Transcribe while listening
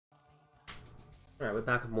Alright, we're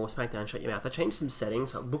back with more Smackdown. Shut Your Mouth. I changed some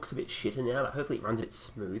settings, so it looks a bit shitter now, but hopefully it runs a bit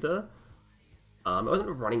smoother. It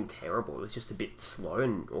wasn't running terrible, it was just a bit slow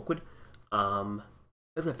and awkward. Hopefully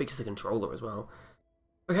that fixes the controller as well.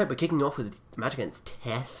 Okay, we're kicking off with the match against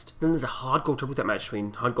Test. Then there's a hardcore triple threat match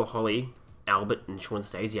between Hardcore Holly, Albert, and Sean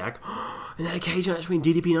Stasiak. And then a cage match between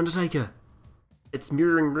DDP and Undertaker. It's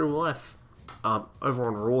mirroring real life. Over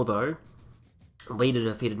on Raw, though, Lita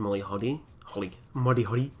defeated Molly Holly.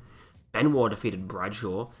 Benoit defeated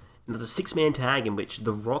Bradshaw, and there's a 6-man tag in which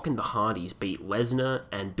The Rock and the Hardys beat Lesnar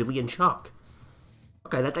and Billy and Chuck.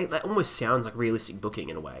 Okay, that almost sounds like realistic booking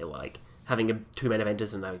in a way, like having a 2-man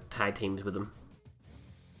eventers and tag teams with them.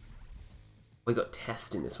 We got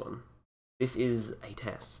Test in this one. This is a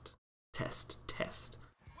test. Test.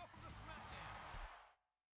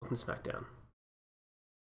 Welcome to Smackdown.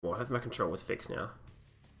 Well, I hope my control was fixed now.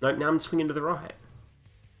 Nope, now I'm swinging to the right.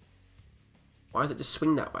 Why does it just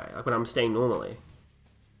swing that way? Like when I'm staying normally.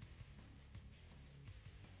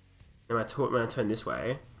 And when I turn this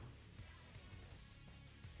way.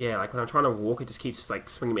 Yeah, like when I'm trying to walk, it just keeps like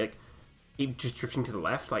swinging me, like keep just drifting to the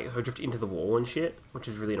left, like so I drift into the wall and shit, which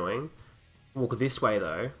is really annoying. Walk this way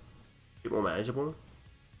though, a bit more manageable.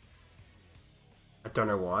 I don't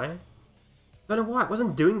know why. I don't know why. It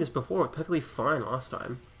wasn't doing this before. It was perfectly fine last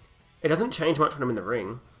time. It doesn't change much when I'm in the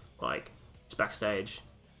ring, like just backstage.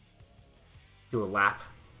 Do a lap,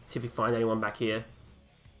 see if we find anyone back here.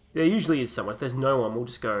 There usually is someone. If there's no one, we'll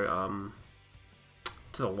just go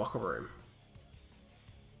to the locker room.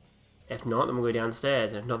 If not, then we'll go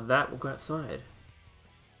downstairs, and if not that, we'll go outside.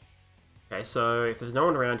 Okay, so if there's no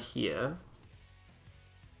one around here,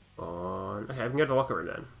 okay, we can go to the locker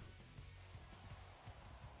room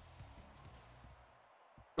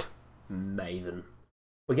then. Maven.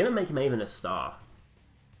 We're gonna make Maven a star,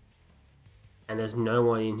 and there's no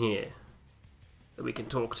one in here that we can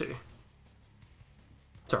talk to.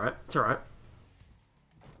 It's alright, it's alright.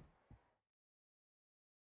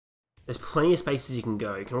 There's plenty of spaces you can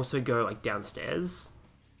go. You can also go like downstairs.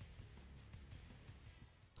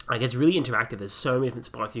 Like it's really interactive. There's so many different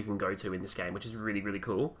spots you can go to in this game, which is really, really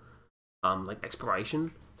cool. Like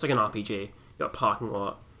exploration. It's like an RPG. You got a parking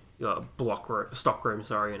lot, you got a stock room,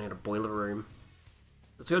 sorry, and a boiler room.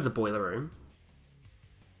 Let's go to the boiler room.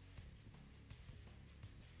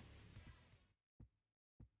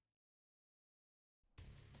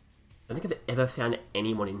 I don't think I've ever found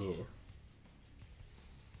anyone in here.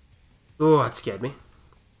 Oh, that scared me.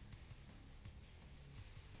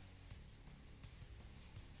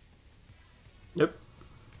 Nope.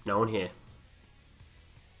 No one here.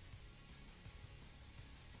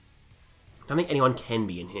 I don't think anyone can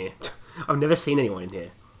be in here. I've never seen anyone in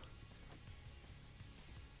here.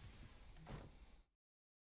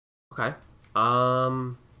 Okay.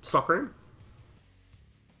 Stock room?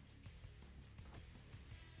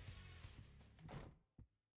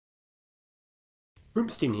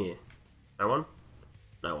 Who's in here? No one?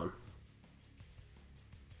 No one.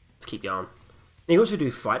 Let's keep going. And you also do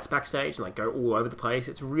fights backstage and like go all over the place.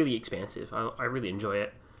 It's really expansive. I really enjoy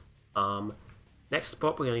it. Next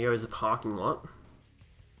spot we're going to go is the parking lot.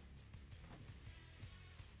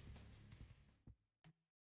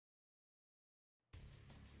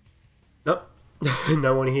 Nope.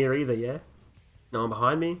 No one here either, yeah? No one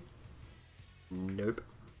behind me? Nope.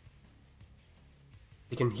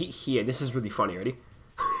 You can hit here. This is really funny, ready?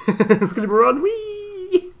 Look at him run,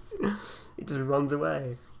 whee! He just runs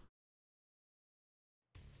away.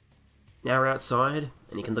 Now we're outside,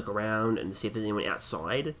 and you can look around and see if there's anyone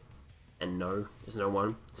outside. And no, there's no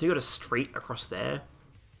one. So you got a street across there.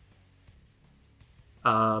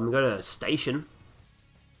 We got a station.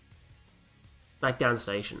 Smackdown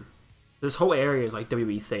Station. This whole area is like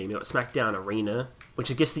WWE theme. You got Smackdown Arena,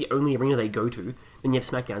 which I guess the only arena they go to. Then you have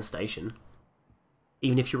Smackdown Station.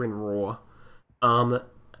 Even if you're in Raw.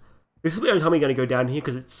 This is the only time we're going to go down here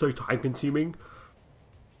because it's so time consuming.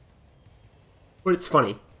 But it's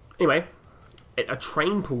funny. Anyway, a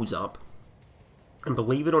train pulls up. And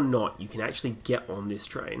believe it or not, you can actually get on this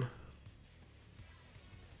train.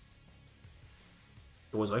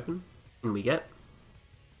 Doors open. In we get.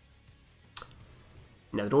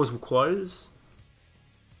 Now the doors will close.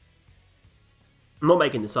 I'm not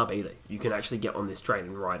making this up either. You can actually get on this train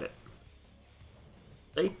and ride it.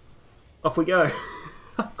 See? Off we go.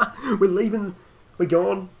 We're leaving. We're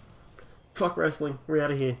gone. Fuck wrestling. We're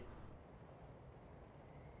out of here.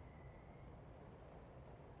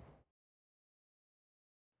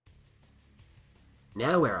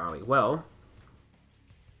 Now where are we? Well,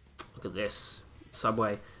 look at this.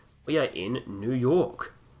 Subway. We are in New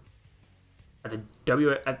York.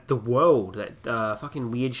 at the World, that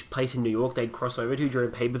fucking weird place in New York they'd cross over to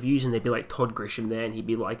during pay-per-views, and there'd be like Todd Grisham there, and he'd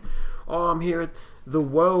be like, "Oh, I'm here at the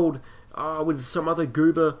World with some other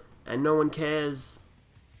goober, and no one cares."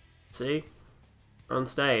 See, on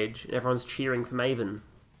stage, and everyone's cheering for Maven. And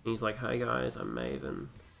he's like, "Hey guys, I'm Maven.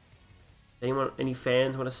 Any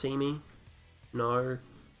fans want to see me? No.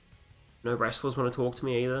 No wrestlers want to talk to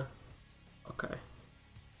me either. Okay.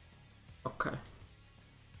 Okay."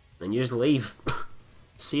 And you just leave.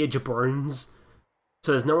 See ya, jabrones.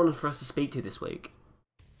 So there's no one for us to speak to this week.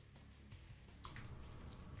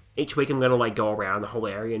 Each week I'm going to like go around the whole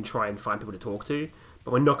area and try and find people to talk to.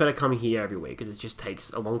 But we're not going to come here every week because it just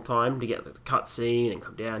takes a long time to get the cutscene and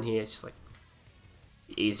come down here. It's just like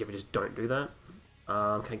easier if we just don't do that.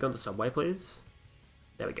 Can I go on the subway, please?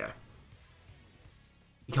 There we go.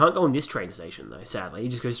 You can't go on this train station though, sadly. You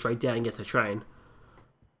just go straight down and get to the train.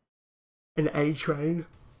 An A train.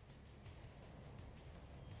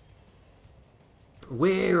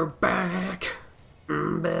 We're back,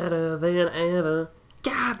 better than ever.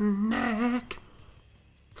 Got a knack.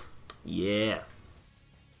 Yeah.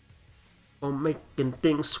 I'm making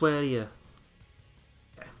things sweatier.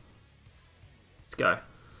 Okay. Let's go.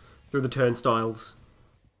 Through the turnstiles.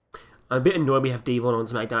 I'm a bit annoyed we have Devon on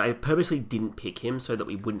Smackdown. I purposely didn't pick him so that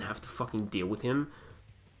we wouldn't have to fucking deal with him.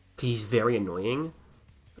 He's very annoying.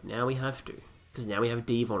 But now we have to. Because now we have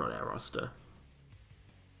Devon on our roster.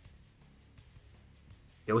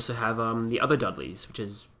 We also have the other Dudleys, which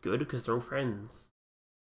is good because they're all friends.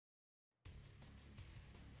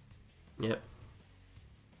 Yep.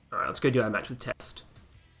 Alright, let's go do our match with Test.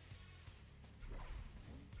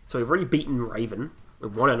 So we've already beaten Raven. We're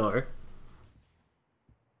 1-0. Like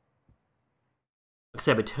I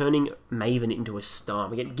said, we're turning Maven into a star.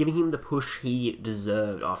 We're giving him the push he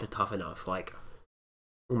deserved after Tough Enough. Like,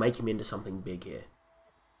 we'll make him into something big here.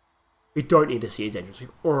 We don't need to see his entrance.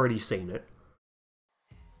 We've already seen it.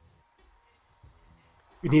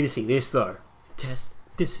 We need to see this though. Test.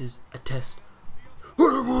 This is a test.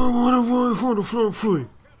 No,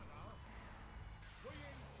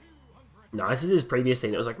 this is his previous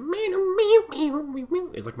thing. It was like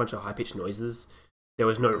it was like a bunch of high pitched noises. There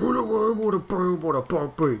was no.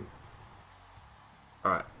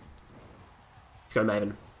 Alright. Let's go,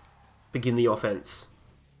 Maven. Begin the offense.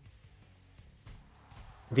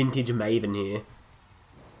 Vintage Maven here.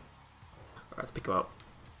 Alright, let's pick him up.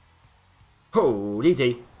 Oh,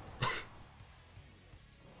 DT.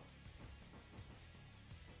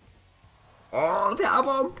 Oh, the power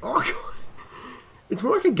bomb. Oh, God. It's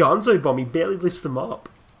more like a Gonzo bomb. He barely lifts them up.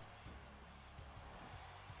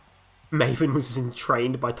 Maven was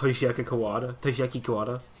trained by Toshiaki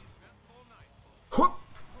Kawada.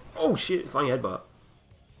 Oh, shit. Flying headbutt.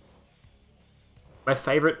 My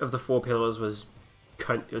favourite of the 4 pillars was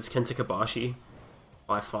Kenta Kobashi.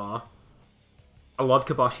 By far. I love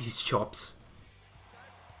Kobashi's chops.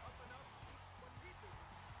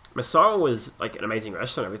 Masawa was like an amazing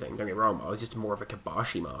wrestler and everything, don't get me wrong, I was just more of a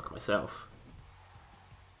Kobashi mark myself.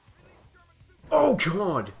 Oh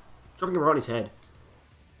god! Dropping him right on his head.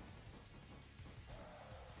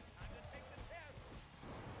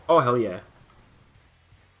 Oh hell yeah.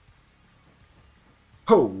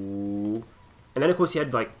 Oh! And then of course you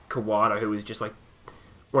had like Kawada, who was just like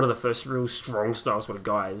one of the first real strong style sort of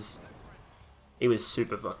guys. He was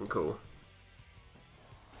super fucking cool.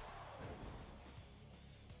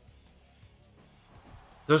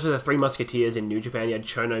 Those were the 3 Musketeers in New Japan. You had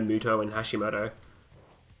Chono, Muto, and Hashimoto.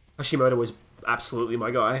 Hashimoto was absolutely my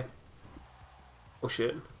guy. Oh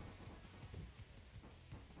shit.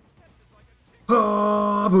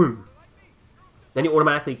 Ah, boom. Then he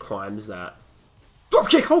automatically climbs that.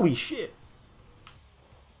 Dropkick, holy shit.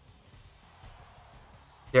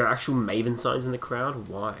 There are actual Maven signs in the crowd?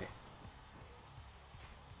 Why?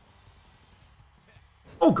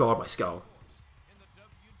 Oh god, my skull.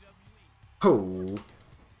 Oh.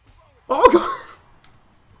 Oh god!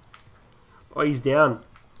 Oh, he's down.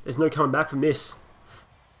 There's no coming back from this.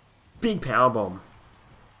 Big powerbomb.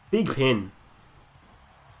 Big pin.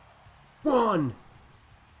 1,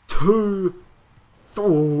 2, 3.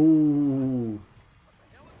 Oh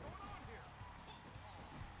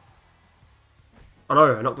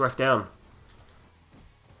no, I knocked the ref down.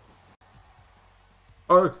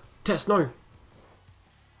 Oh, Test, no.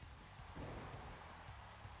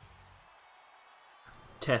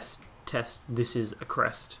 Test, this is a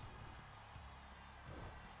crest.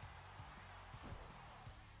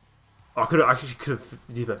 Oh, I actually could have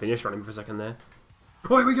used my finish on him for a second there.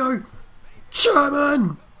 Oh, here we go!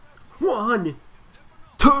 Sherman! 1,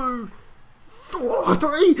 2,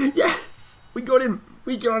 3! Yes! We got him!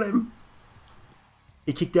 We got him!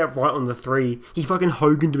 He kicked out right on the 3. He fucking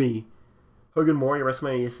Hogan'd me. Hogan Mori,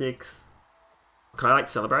 WrestleMania 6. Can I, like,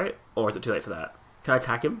 celebrate? Or is it too late for that? Can I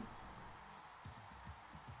attack him?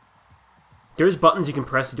 There is buttons you can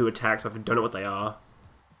press to do attacks, but if I don't know what they are,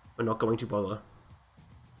 we're not going to bother.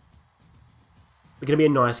 We're gonna be a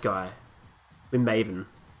nice guy. We're Maven.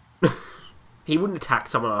 He wouldn't attack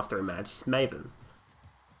someone after a match. He's Maven.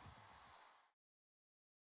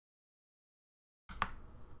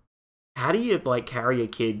 How do you, like, carry a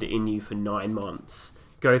kid in you for 9 months,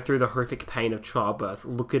 go through the horrific pain of childbirth,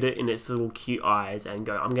 look at it in its little cute eyes, and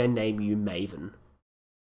go, I'm going to name you Maven?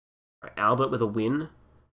 Right, Albert with a win,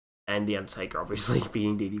 and The Undertaker, obviously,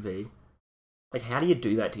 being DDP. Like, how do you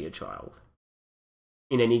do that to your child?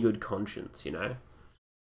 In any good conscience, you know?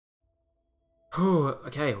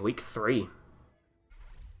 Okay, week 3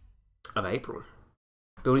 of April.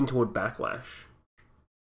 Building toward Backlash.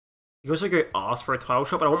 You can also go ask for a title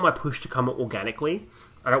shot, but I want my push to come organically.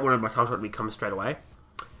 I don't want my title shot to come straight away.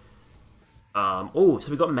 So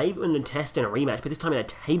we got Maven and Test in a rematch, but this time in a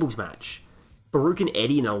tables match. Baruch and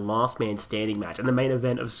Eddie in a last man standing match, and the main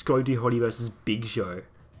event of Scotty Hottie versus Big Show.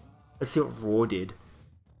 Let's see what Raw did.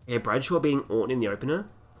 Yeah, Bradshaw beating Orton in the opener.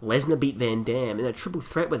 Lesnar beat Van Dam in a triple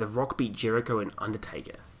threat where The Rock beat Jericho and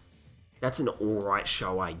Undertaker. That's an alright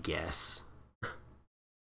show, I guess.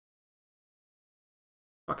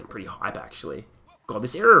 Fucking pretty hype, actually. God,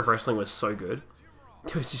 this era of wrestling was so good.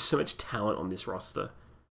 There was just so much talent on this roster.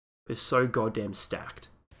 It was so goddamn stacked.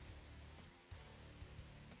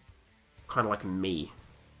 Kind of like me.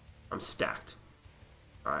 I'm stacked.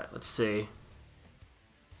 Alright, let's see.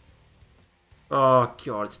 Oh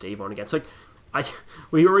god, it's Devon again. So,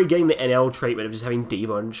 we're already getting the NL treatment of just having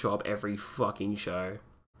Devon show up every fucking show.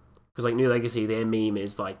 Because, like, New Legacy, their meme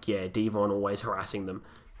is like, yeah, Devon always harassing them.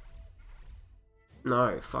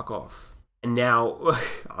 No, fuck off. And now,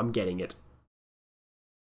 I'm getting it.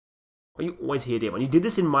 Well, you always hear Devon. You did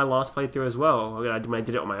this in my last playthrough as well, when I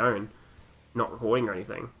did it on my own. Not recording or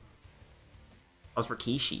anything. I was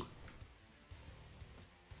Rikishi.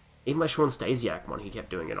 Even my Sean Stasiak one, he kept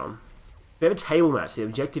doing it on. If you have a table match, the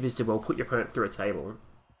objective is to, well, put your opponent through a table.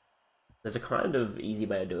 There's a kind of easy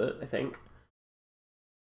way to do it, I think.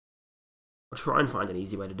 I'll try and find an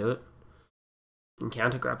easy way to do it.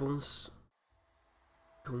 Encounter grapples.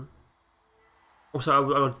 Cool. Also,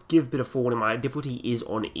 I would give a bit of forewarning, my difficulty is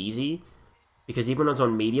on easy. Because even when I was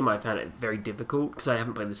on medium, I found it very difficult. Because I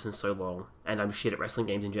haven't played this in so long. And I'm shit at wrestling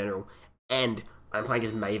games in general. And I'm playing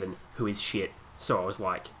as Maven, who is shit. So I was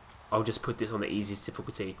like, I'll just put this on the easiest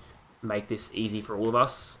difficulty. Make this easy for all of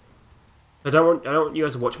us. I don't want you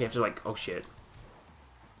guys to watch me have to, like, oh shit.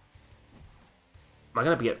 Am I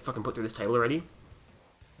gonna get fucking put through this table already?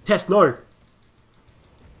 Test, no! Oh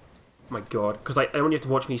my god. Because I don't want you to have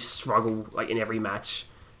to watch me struggle, like, in every match.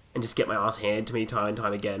 And just get my ass handed to me time and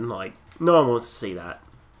time again. Like, no one wants to see that.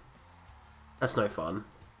 That's no fun.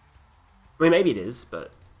 I mean, maybe it is,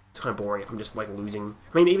 but it's kind of boring if I'm just, like, losing.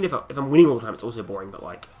 I mean, even if I'm winning all the time, it's also boring, but,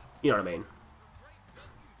 like, you know what I mean.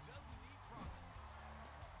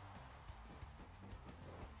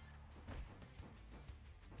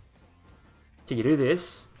 So you do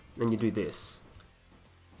this, then you do this.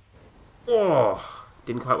 Oh,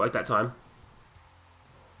 didn't quite work that time.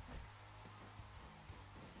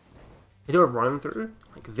 You do a run through,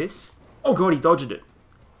 like this. Oh god, he dodged it.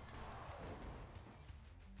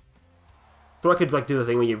 Thought I could, like, do the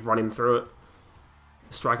thing where you run him through it.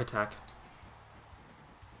 A strike attack.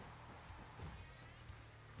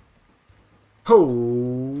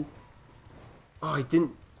 Oh. Oh, he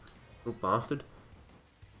didn't. Little bastard.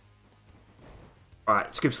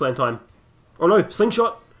 Alright, scoop slam time. Oh no,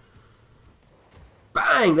 slingshot!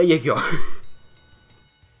 Bang! There you go.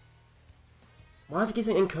 Why does it keep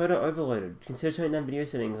saying encoder overloaded? Consider turning down video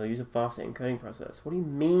settings or use a faster encoding process. What do you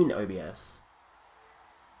mean, OBS?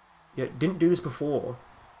 Yeah, didn't do this before.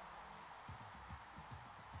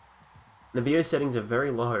 The video settings are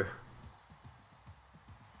very low.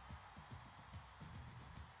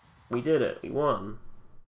 We did it. We won.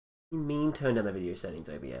 What do you mean turn down the video settings,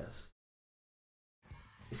 OBS?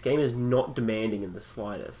 This game is not demanding in the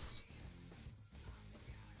slightest.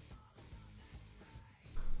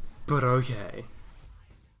 But okay.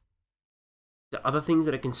 The other things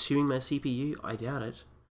that are consuming my CPU, I doubt it.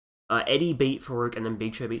 Eddie beat Farouk and then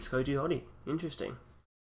Big Show beat Koji Hottie. Interesting.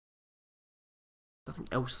 Nothing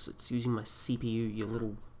else that's using my CPU, you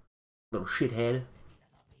little shithead.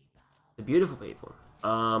 The beautiful people.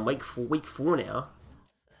 Week 4 now.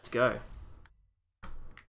 Let's go.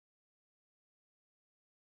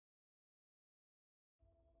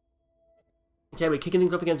 Okay, we're kicking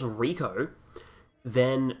things off against Rico.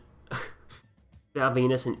 Then Val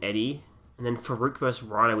Venus and Eddie. And then Farouk vs.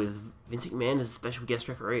 Rhino with Vince McMahon as a special guest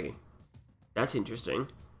referee. That's interesting.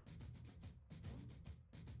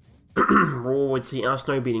 Raw would see Al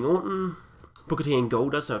Snow beating Orton. Booker T and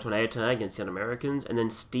Goldust in a tornado tag against the Un-Americans. And then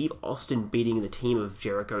Steve Austin beating the team of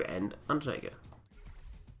Jericho and Undertaker.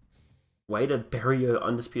 Way to bury your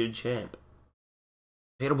undisputed champ.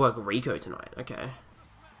 They gotta work Rico tonight. Okay.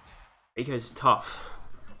 Rico's tough.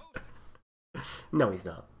 No, he's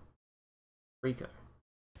not. Rico.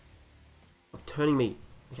 Stop turning me.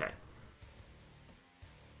 Okay.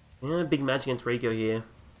 Yeah, big match against Rico here.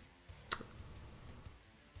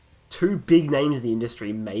 Two big names in the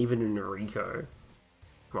industry, Maven and Rico.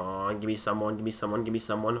 Come on, give me someone, give me someone, give me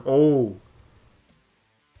someone. Oh!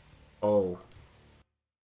 Oh.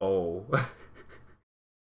 Oh.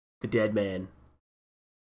 The Dead Man.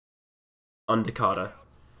 Undercutter.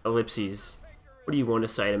 Ellipses. What do you want to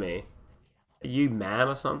say to me? Are you mad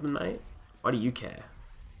or something, mate? Why do you care?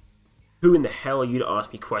 Who in the hell are you to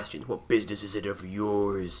ask me questions? What business is it of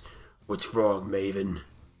yours? What's wrong, Maven?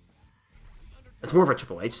 It's more of a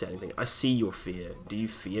Triple H setting thing. I see your fear. Do you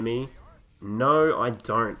fear me? No, I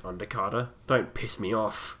don't, Undercutter. Don't piss me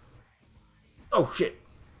off. Oh, shit.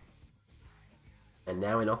 And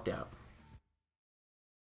now we're knocked out.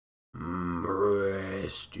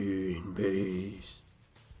 Rest in peace.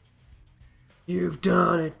 You've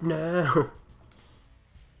done it now.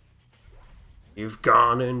 You've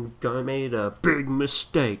gone and made a big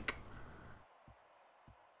mistake.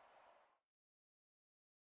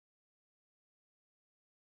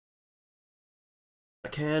 I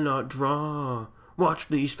cannot draw. Watch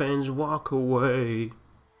these fans walk away.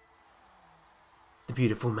 The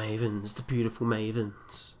beautiful Mavens, the beautiful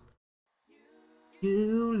Mavens.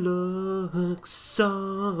 You look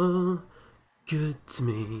so good to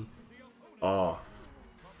me. Oh,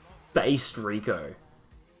 based Rico.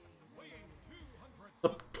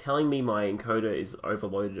 Stop telling me my encoder is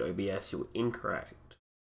overloaded OBS. You're incorrect.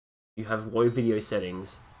 You have low video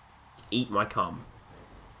settings. Eat my cum.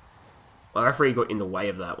 My referee got in the way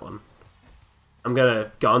of that one. I'm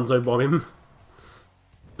gonna Gonzo bomb him.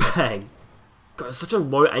 Bang. God, it's such a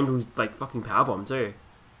low angle, like, fucking powerbomb too.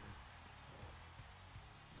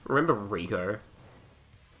 Remember Rico?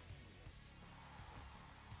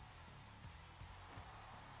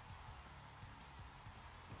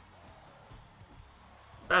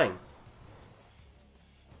 Bang.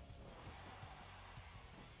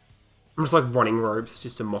 I'm just like running ropes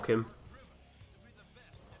just to mock him.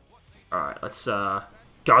 Alright, let's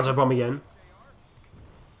Gonzo bomb again.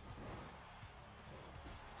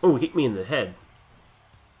 Oh, hit me in the head.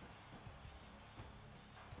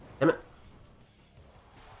 Damn it.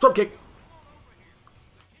 Drop kick.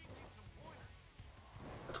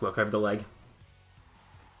 Let's work over the leg.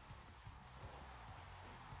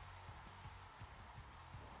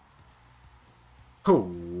 Oh,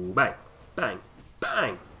 bang, bang,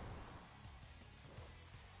 bang.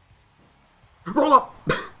 Roll up.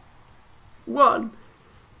 1,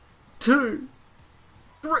 2,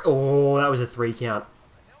 3. Oh, that was a 3 count.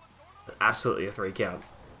 Absolutely a 3 count.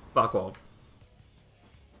 Fuck off.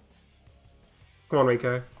 Come on,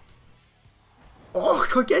 Rico. Oh,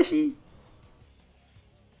 Kogeshi!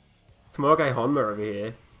 Tomoge Honma over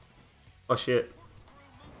here. Oh, shit.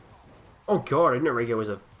 Oh, God, I didn't know Rico was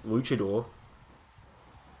a luchador.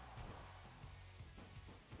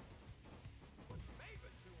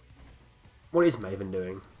 What is Maven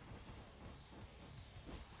doing?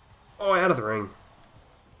 Oh, out of the ring.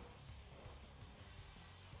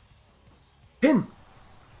 Pin!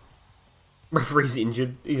 Referee's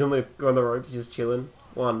injured. He's on the ropes, just chilling.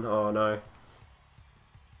 1. Oh, no.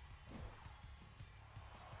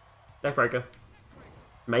 Neckbreaker.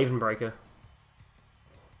 Maven breaker.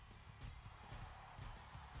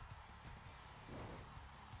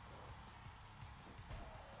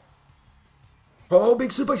 Oh, big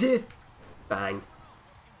suplex here! Bang.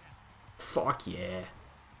 Fuck yeah.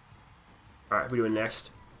 Alright, what are we doing next?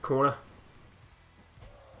 Corner.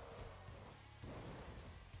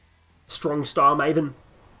 Strong Star Maven.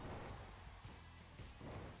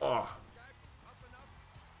 Oh.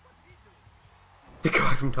 The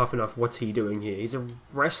guy from Tough Enough, what's he doing here? He's a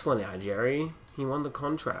wrestler now, Jerry. He won the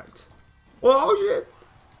contract. Oh, shit!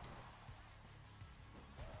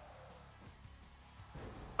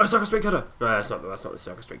 Oh, Circus Street Cutter! No, that's not the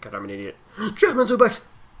Circus Street Cutter, I'm an idiot. German suplex!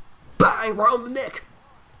 Bang! Right on the neck!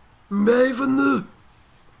 Maven the...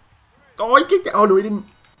 Oh, he kicked it! Oh, no, he didn't.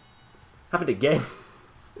 Happened again.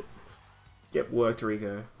 Get worked,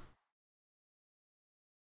 Rico.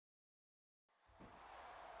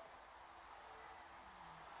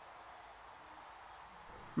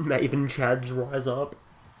 Maven Chads rise up.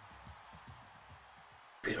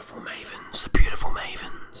 Beautiful Mavens.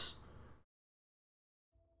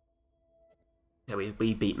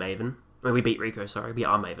 we beat Maven. Well, we beat Rico, sorry. We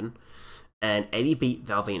are Maven. And Eddie beat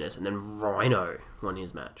Valvenus, and then Rhino won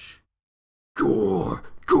his match. Gore!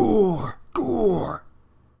 Gore! Gore!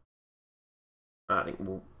 I think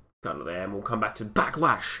we'll cut it there, and we'll come back to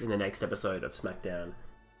Backlash in the next episode of Smackdown.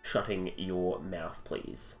 Shutting your mouth,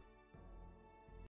 please.